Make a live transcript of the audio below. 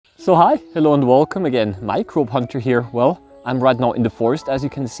So hi, hello and welcome again. Microbehunter here. Well, I'm right now in the forest, as you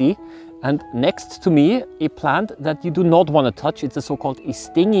can see, and next to me a plant that you do not want to touch. It's a so-called a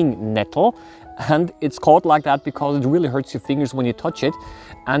stinging nettle, and it's called like that because it really hurts your fingers when you touch it.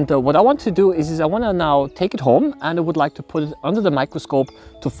 And what I want to do is I want to now take it home, and I would like to put it under the microscope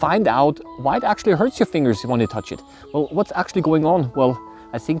to find out why it actually hurts your fingers when you touch it. Well, what's actually going on? Well,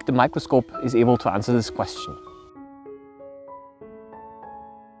 I think the microscope is able to answer this question.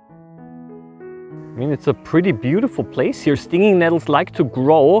 I mean, it's a pretty beautiful place here. Stinging nettles like to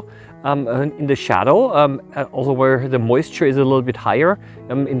grow in the shadow, also where the moisture is a little bit higher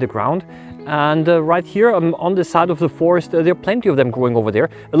in the ground. And right here on the side of the forest, there are plenty of them growing over there.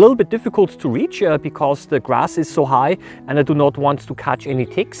 A little bit difficult to reach because the grass is so high and I do not want to catch any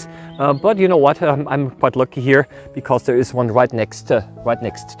ticks. But you know what, I'm quite lucky here because there is one right next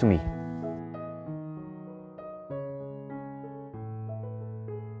to me.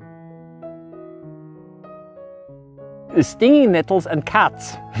 Stinging nettles and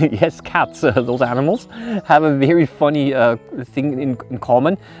cats, yes, cats, those animals, have a very funny thing in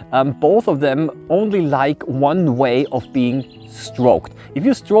common. Both of them only like one way of being stroked. If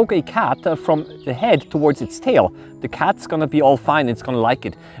you stroke a cat from the head towards its tail, the cat's gonna be all fine, it's gonna like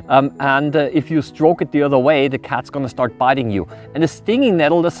it. And if you stroke it the other way, the cat's gonna start biting you. And the stinging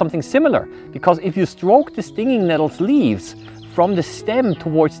nettle does something similar, because if you stroke the stinging nettle's leaves from the stem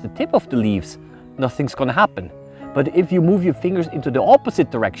towards the tip of the leaves, nothing's gonna happen. But if you move your fingers into the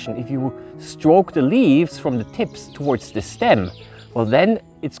opposite direction, if you stroke the leaves from the tips towards the stem, well then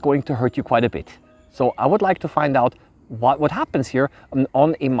it's going to hurt you quite a bit. So I would like to find out what happens here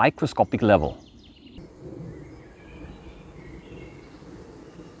on a microscopic level.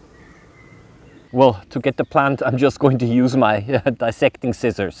 Well, to get the plant, I'm just going to use my dissecting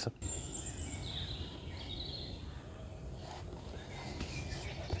scissors.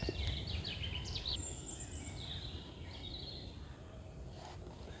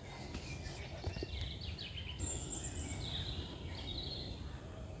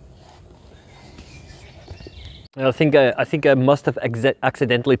 I think I must have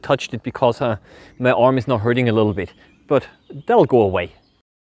accidentally touched it because my arm is now hurting a little bit, but that'll go away.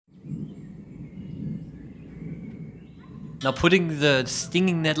 Now, putting the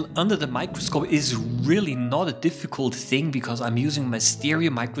stinging nettle under the microscope is really not a difficult thing because I'm using my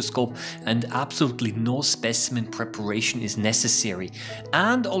stereo microscope and absolutely no specimen preparation is necessary.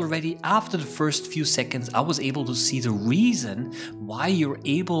 And already after the first few seconds, I was able to see the reason why you're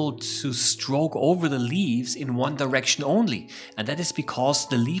able to stroke over the leaves in one direction only. And that is because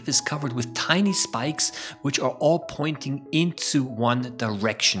the leaf is covered with tiny spikes which are all pointing into one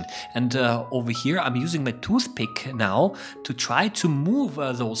direction. And over here, I'm using my toothpick now to try to move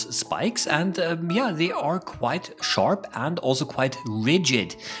those spikes, and yeah, they are quite sharp and also quite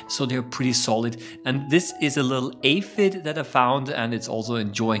rigid, so they're pretty solid. And this is a little aphid that I found, and it's also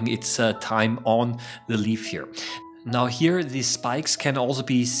enjoying its time on the leaf here. Now here, the spikes can also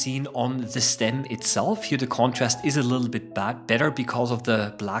be seen on the stem itself. Here the contrast is a little bit better because of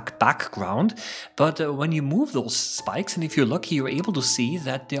the black background. But when you move those spikes, and if you're lucky, you're able to see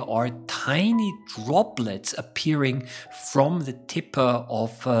that there are tiny droplets appearing from the tip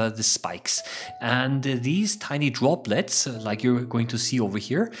of the spikes. And these tiny droplets, like you're going to see over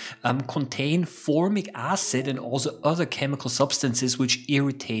here, contain formic acid and also other chemical substances which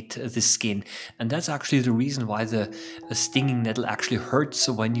irritate the skin. And that's actually the reason why the stinging nettle actually hurts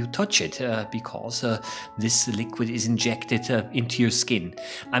when you touch it, because this liquid is injected into your skin.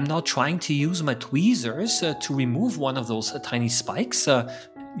 I'm now trying to use my tweezers to remove one of those tiny spikes.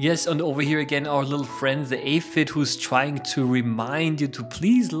 Yes, and over here again, our little friend, the aphid, who's trying to remind you to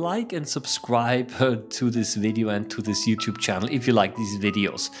please like and subscribe to this video and to this YouTube channel if you like these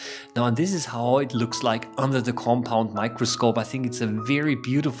videos. Now, and this is how it looks like under the compound microscope. I think it's a very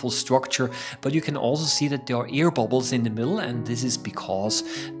beautiful structure, but you can also see that there are air bubbles in the middle, and this is because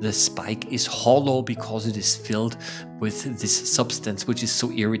the spike is hollow because it is filled with this substance which is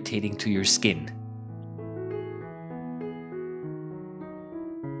so irritating to your skin.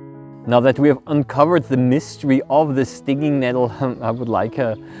 Now that we have uncovered the mystery of the stinging nettle, I would like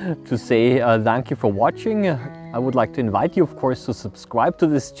to say thank you for watching. I would like to invite you, of course, to subscribe to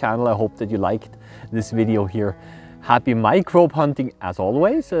this channel. I hope that you liked this video here. Happy microbe hunting as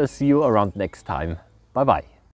always. See you around next time. Bye bye.